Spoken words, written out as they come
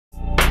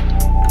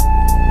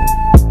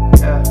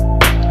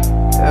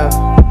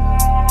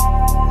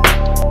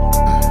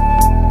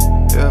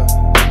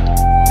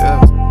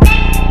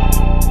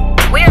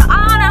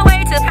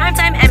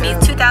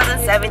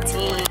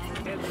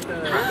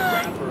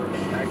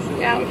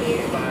out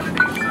here.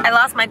 I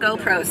lost my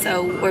GoPro,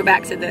 so we're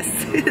back to this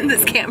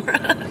this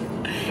camera.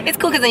 It's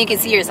cool because then you can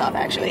see yourself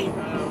actually.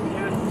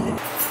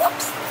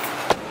 Whoops!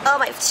 Oh,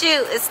 my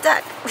shoe is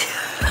stuck.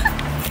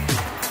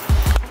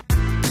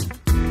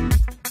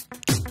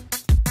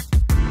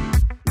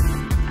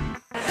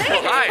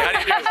 Hi, how do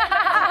you do?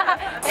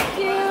 Thank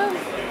you.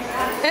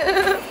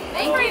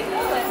 Thank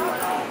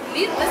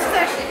you. This is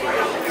actually fun.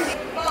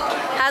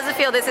 How's it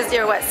feel? This is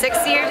your, what,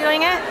 6th year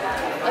doing it?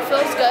 It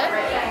feels good.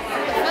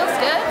 It feels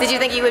good. Did you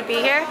think you would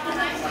be here?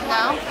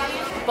 No,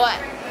 but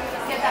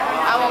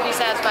I won't be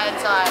satisfied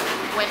until I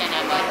win an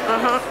Emmy.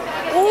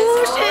 Oh,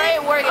 shit.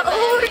 Great work at the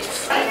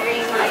Emmys.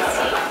 Green iced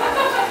tea,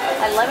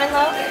 a lemon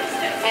loaf,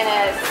 and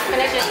a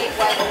spinach and beef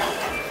waffle.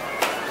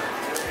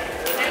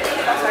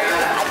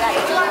 I got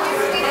you.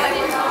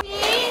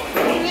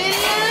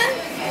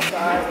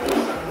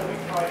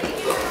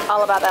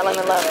 All about that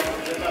lemon loaf.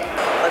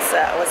 What's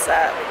up? What's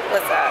up?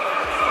 What's up?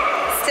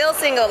 Still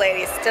single,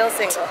 ladies. Still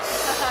single.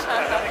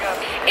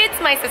 It's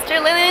my sister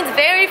Lillian's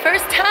very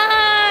first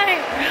time.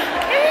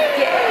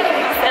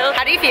 Yay. So,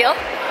 how do you feel?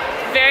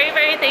 Very,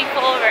 very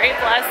thankful, very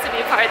blessed to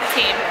be a part of the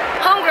team.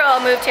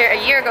 Homegirl moved here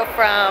a year ago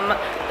from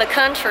the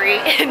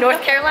country in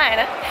North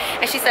Carolina,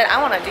 and she said,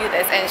 I want to do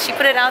this, and she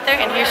put it out there,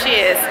 and here she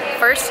is.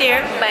 First year,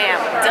 bam,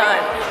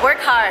 done. Work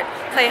hard,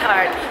 play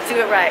hard, do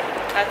it right.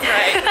 That's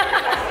right.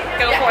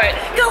 Go for it.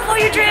 Go for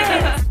your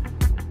dreams.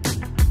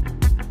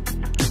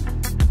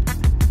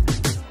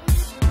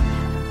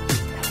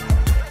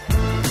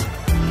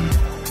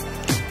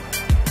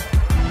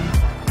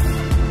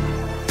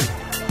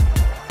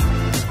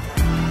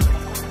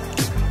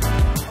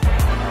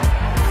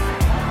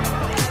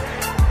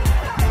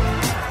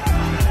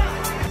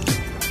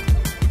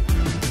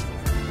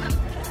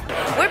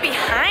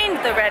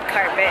 The red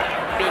carpet,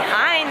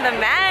 behind the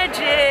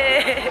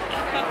magic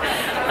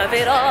of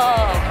it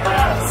all.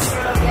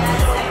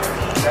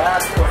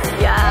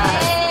 Yeah.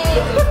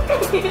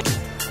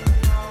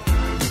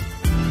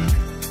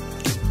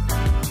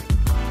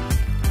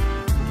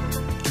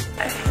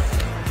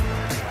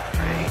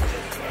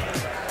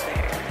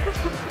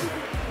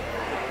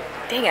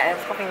 Dang it, I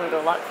was hoping we would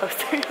go a lot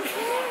closer.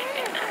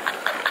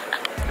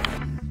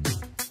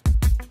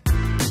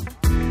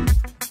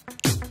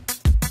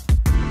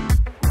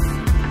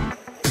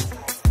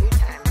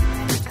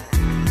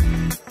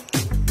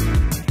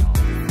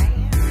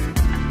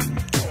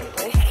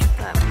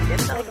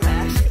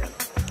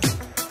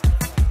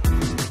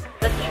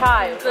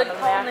 Chives. Good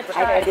call on the chives.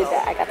 I did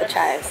that. I got the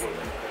chives.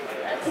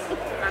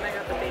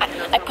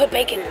 I put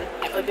bacon.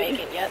 I put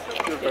bacon. Yep.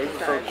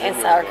 And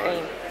sour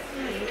cream.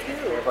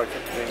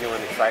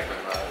 Genuine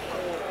excitement about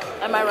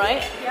it. Am I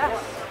right? Yeah.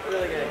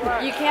 Really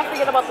good. You can't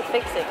forget about the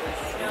fixings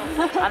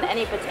on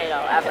any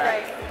potato ever.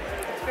 Right.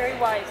 It's very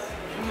wise.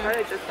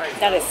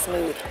 That is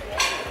smooth.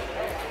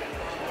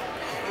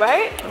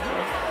 Right?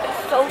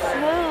 It's so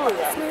smooth.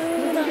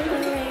 Smooth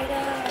operator.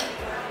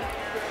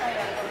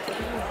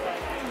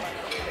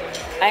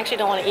 I actually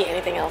don't want to eat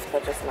anything else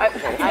but just I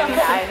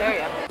hear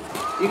you.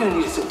 You're gonna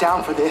need to sit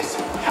down for this.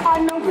 I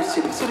know you're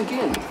sitting. Sit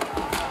again.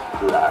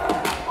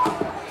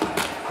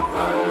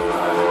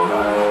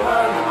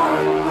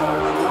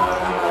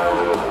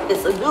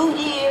 It's a new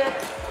year,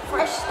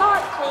 fresh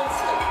start, clean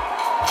slate.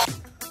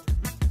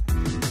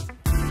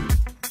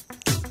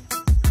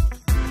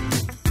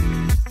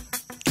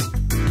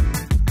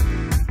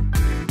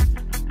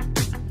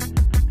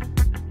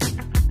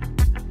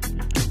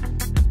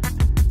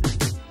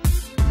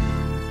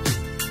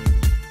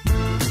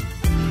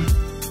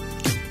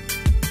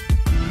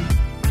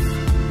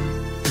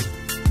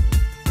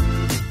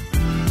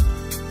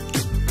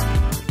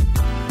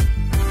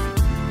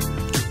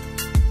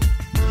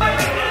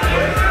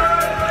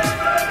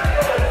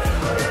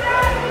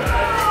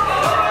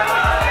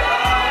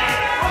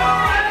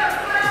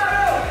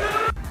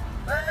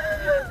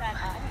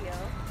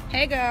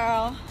 Hey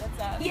girl. What's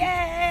up?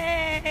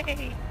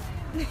 Yay!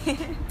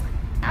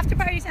 After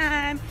party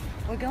time.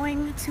 We're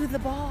going to the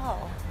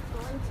ball.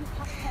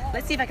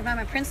 Let's see if I can find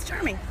my Prince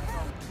Charming.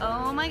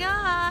 Oh my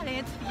God,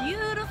 it's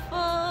beautiful.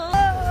 Oh,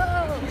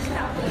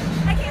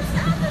 I can't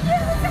stop the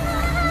music.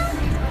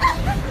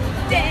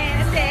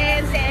 Dance,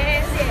 dance,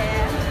 dance, yeah.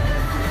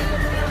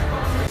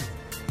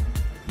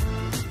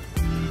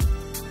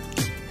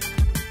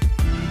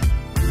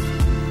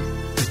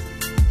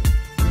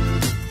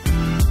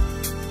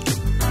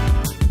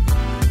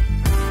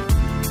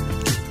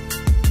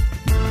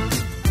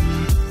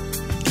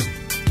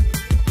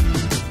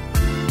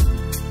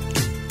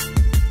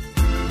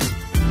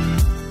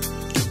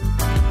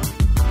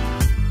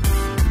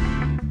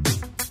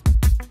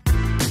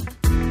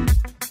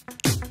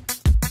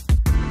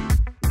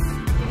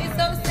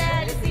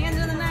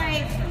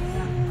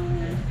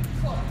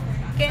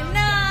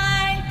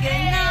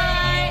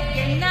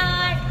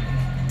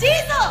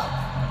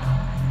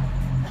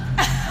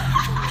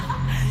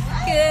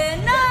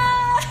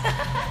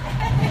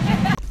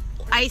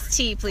 Iced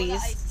tea,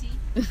 please. Iced tea.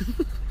 And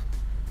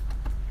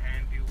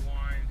do you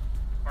want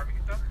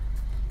barbecue sauce?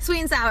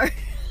 Sweet and sour. Sweet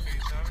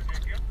and sour,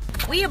 thank you.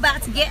 We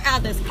about to get out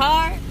of this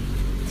car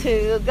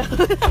to go.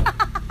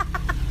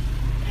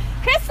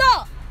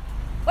 Crystal!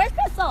 Where's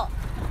Crystal?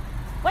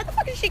 Where the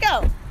fuck did she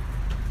go?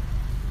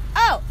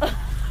 Oh!